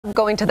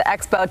Going to the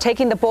expo,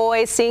 taking the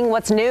boys, seeing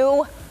what's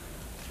new.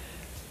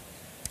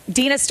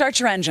 Dina, start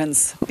your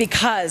engines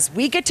because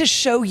we get to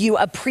show you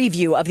a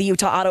preview of the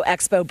Utah Auto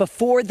Expo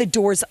before the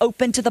doors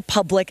open to the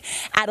public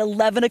at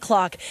 11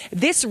 o'clock.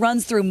 This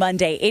runs through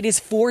Monday. It is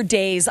 4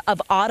 days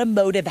of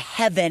automotive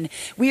heaven.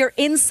 We are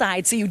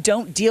inside so you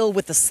don't deal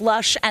with the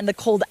slush and the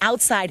cold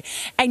outside,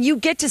 and you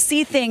get to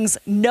see things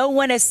no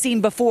one has seen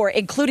before,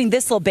 including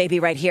this little baby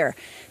right here.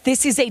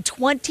 This is a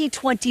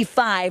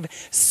 2025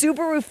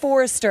 Subaru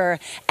Forester,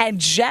 and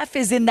Jeff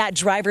is in that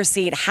driver's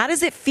seat. How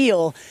does it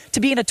feel to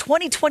be in a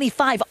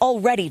 2025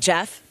 already,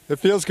 Jeff? It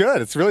feels good.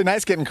 It's really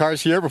nice getting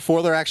cars here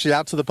before they're actually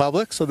out to the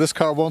public. So this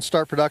car won't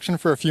start production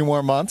for a few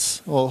more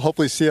months. We'll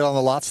hopefully see it on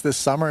the lots this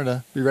summer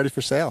to be ready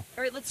for sale.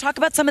 All right, let's talk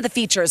about some of the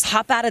features.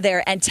 Hop out of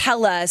there and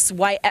tell us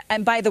why.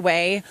 And by the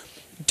way,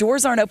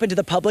 doors aren't open to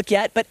the public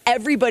yet, but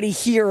everybody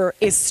here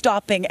is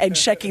stopping and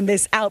checking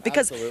this out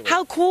because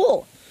how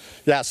cool.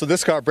 Yeah, so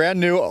this car, brand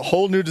new, a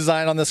whole new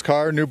design on this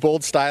car, new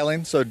bold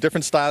styling, so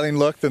different styling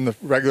look than the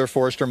regular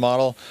Forester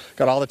model.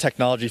 Got all the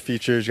technology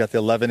features. You got the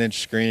 11-inch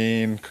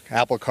screen,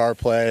 Apple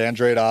CarPlay,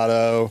 Android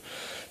Auto.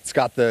 It's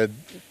got the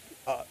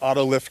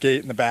auto lift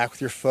gate in the back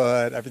with your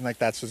foot, everything like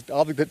that. So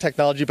all the good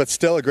technology, but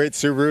still a great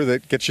Subaru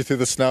that gets you through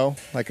the snow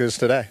like it is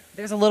today.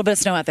 There's a little bit of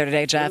snow out there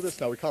today, Jeff. A little bit of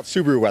snow. We call it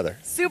Subaru weather.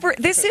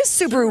 This is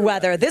Subaru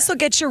weather. This will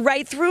get you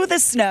right through the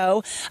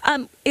snow.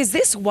 Is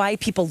this why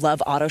people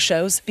love auto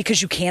shows?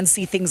 Because you can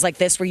see things like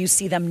this where you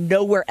see them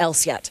nowhere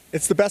else yet.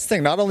 It's the best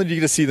thing. Not only do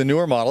you get to see the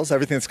newer models,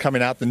 everything that's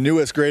coming out, the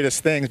newest,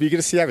 greatest things, but you get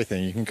to see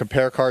everything. You can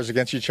compare cars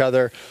against each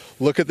other,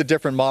 look at the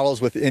different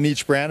models within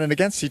each brand and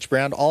against each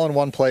brand, all in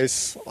one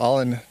place, all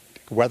in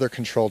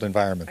weather-controlled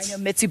environments. I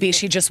know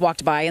Mitsubishi just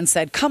walked by and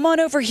said, come on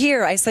over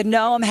here. I said,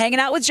 no, I'm hanging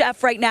out with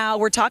Jeff right now.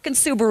 We're talking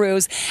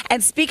Subarus.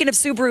 And speaking of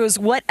Subarus,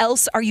 what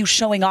else are you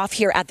showing off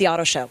here at the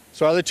auto show?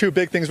 So other two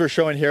big things we're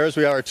showing here is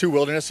we have our two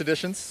Wilderness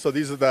editions. So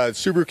these are the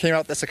Subaru came out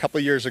with this a couple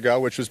of years ago,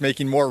 which was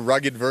making more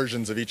rugged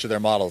versions of each of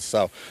their models.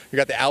 So you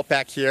got the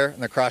Outback here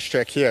and the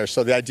Crosstrek here.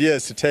 So the idea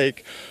is to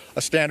take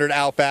a standard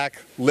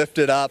Outback, lift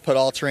it up, put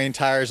all-terrain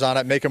tires on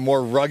it, make a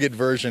more rugged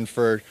version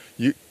for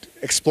you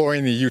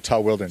exploring the Utah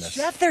wilderness.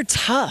 Jeff, they're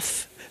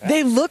tough.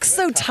 They look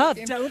so tough,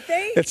 don't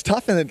they? It's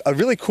tough, and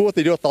really cool what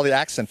they do with all the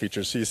accent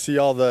features. So you see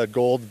all the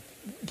gold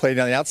plating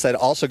on the outside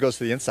also goes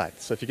to the inside.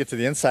 So if you get to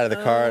the inside of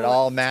the car, it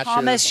all matches.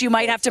 Thomas, you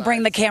might have to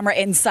bring the camera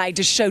inside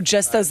to show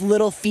just those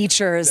little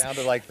features. Down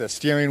to like the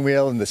steering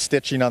wheel and the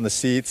stitching on the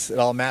seats. It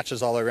all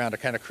matches all around to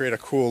kind of create a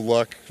cool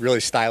look,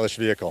 really stylish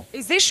vehicle.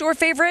 Is this your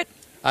favorite?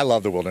 I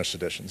love the Wilderness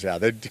editions, yeah.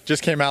 They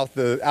just came out,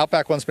 the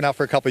Outback one's been out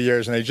for a couple of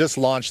years, and they just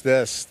launched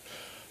this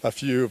a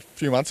few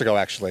months ago,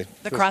 actually.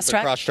 The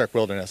Crosstrek? The Crosstrek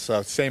Wilderness.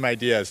 So same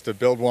idea is to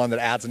build one that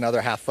adds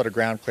another half foot of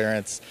ground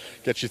clearance,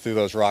 gets you through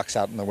those rocks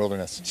out in the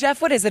wilderness.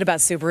 Jeff, what is it about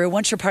Subaru?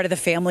 Once you're part of the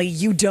family,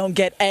 you don't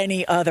get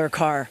any other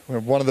car. We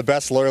have one of the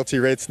best loyalty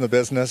rates in the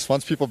business.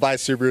 Once people buy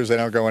Subarus, they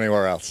don't go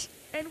anywhere else.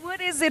 And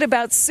what is it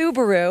about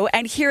Subaru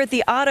and here at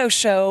the auto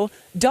show,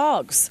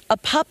 dogs, a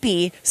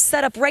puppy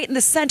set up right in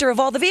the center of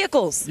all the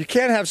vehicles? You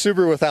can't have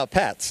Subaru without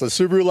pets. So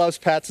Subaru Loves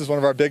Pets is one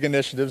of our big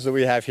initiatives that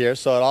we have here.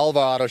 So at all of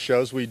our auto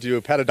shows, we do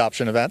pet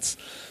adoption events.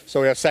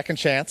 So we have Second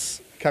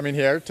Chance coming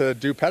here to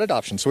do pet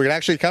adoption. So we can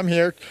actually come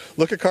here,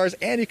 look at cars,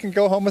 and you can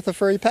go home with a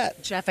furry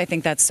pet. Jeff, I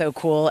think that's so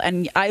cool.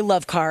 And I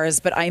love cars,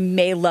 but I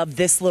may love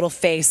this little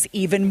face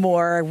even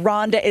more.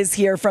 Rhonda is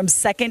here from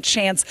Second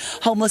Chance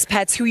Homeless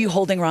Pets. Who are you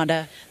holding,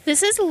 Rhonda?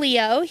 This is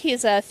Leo.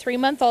 He's a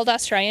 3-month-old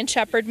Australian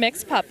Shepherd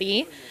mixed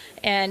puppy,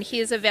 and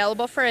he is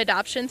available for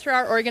adoption through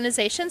our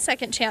organization,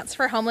 Second Chance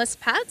for Homeless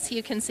Pets.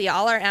 You can see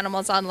all our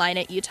animals online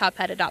at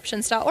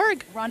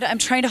utahpetadoptions.org. Rhonda, I'm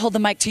trying to hold the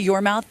mic to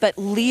your mouth, but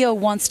Leo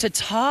wants to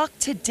talk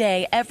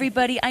today.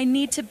 Everybody, I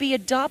need to be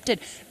adopted.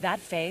 That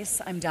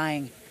face, I'm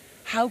dying.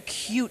 How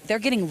cute. They're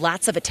getting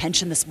lots of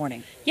attention this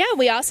morning. Yeah,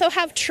 we also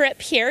have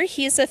Trip here.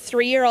 He's a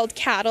 3-year-old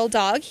cattle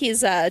dog.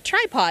 He's a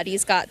tripod.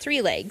 He's got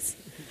 3 legs.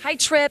 Hi,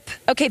 Trip.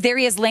 Okay, there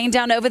he is laying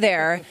down over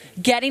there,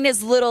 getting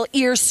his little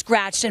ears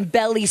scratched and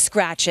belly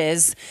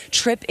scratches.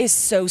 Trip is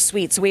so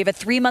sweet. So we have a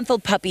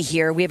 3-month-old puppy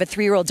here. We have a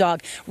 3-year-old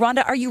dog.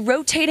 Rhonda, are you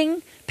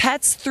rotating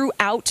pets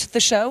throughout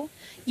the show?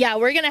 Yeah,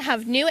 we're going to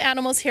have new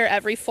animals here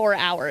every 4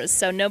 hours,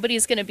 so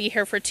nobody's going to be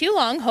here for too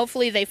long.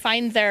 Hopefully they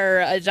find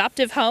their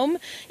adoptive home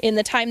in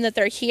the time that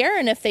they're here,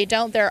 and if they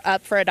don't, they're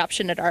up for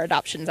adoption at our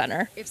adoption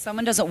center. If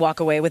someone doesn't walk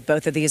away with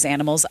both of these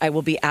animals, I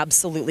will be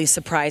absolutely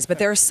surprised, but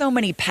there are so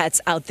many pets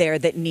out there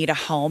that need a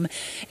home.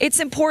 It's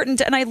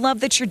important, and I love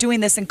that you're doing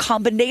this in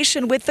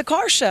combination with the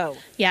car show.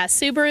 Yeah,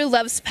 Subaru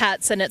loves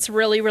pets, and it's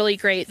really, really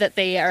great that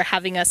they are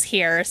having us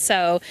here,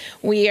 so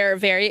we are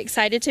very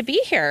excited to be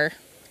here.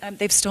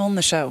 They've stolen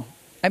the show.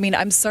 I mean,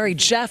 I'm sorry,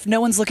 Jeff, no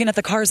one's looking at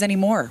the cars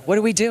anymore. What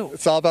do we do?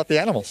 It's all about the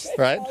animals,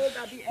 right? It's all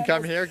about the animals. You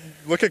come here,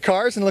 look at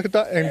cars and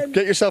and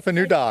get yourself a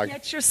new dog.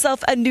 Get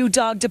yourself a new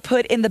dog to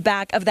put in the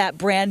back of that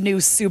brand new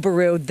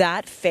Subaru.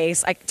 That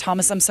face,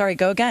 Thomas, I'm sorry,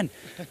 go again.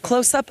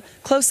 Close up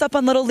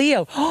on little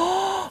Leo.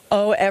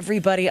 Oh,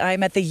 everybody,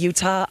 I'm at the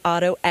Utah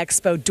Auto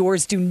Expo.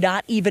 Doors do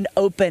not even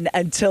open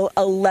until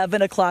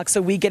 11 o'clock,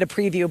 so we get a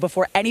preview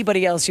before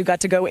anybody else. You got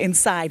to go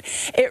inside.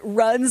 It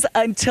runs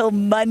until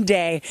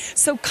Monday,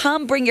 so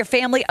come bring your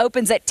family.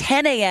 Opens at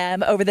 10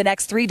 a.m. over the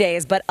next 3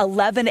 days, but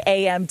 11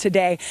 a.m.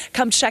 today.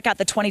 Come check out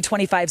the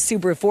 2025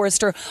 Subaru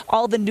Forester,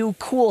 all the new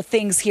cool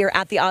things here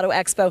at the Auto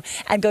Expo,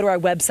 and go to our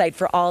website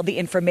for all the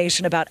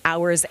information about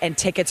hours and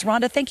tickets.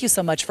 Rhonda, thank you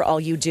so much for all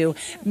you do.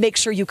 Make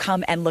sure you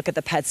come and look at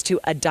the pets to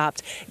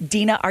adopt.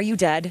 Dina, are you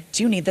dead?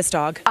 Do you need this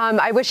dog?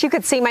 I wish you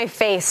could see my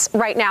face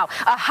right now.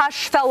 A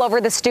hush fell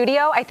over the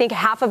studio. I think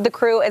half of the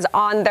crew is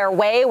on their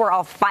way. We're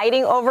all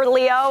fighting over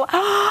Leo.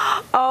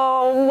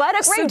 Oh, what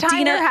a great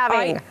time you're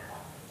having.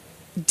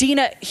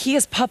 Dina, he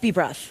has puppy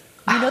breath.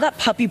 You know that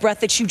puppy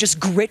breath that you just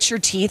grit your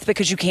teeth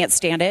because you can't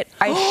stand it?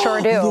 I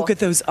sure do. Look at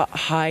those.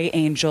 Hi,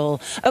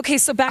 Angel. Okay,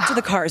 so back to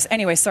the cars.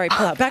 Anyway, sorry,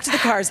 pull out. Back to the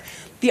cars.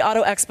 The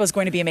Auto Expo is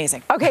going to be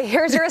amazing. Okay,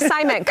 here's your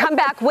assignment. Come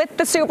back with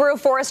the Subaru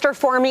Forester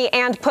for me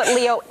and put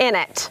Leo in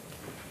it.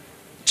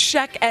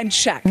 Check and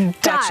check.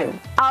 Done.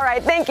 All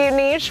right, thank you,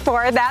 Nish,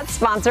 for that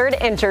sponsored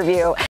interview.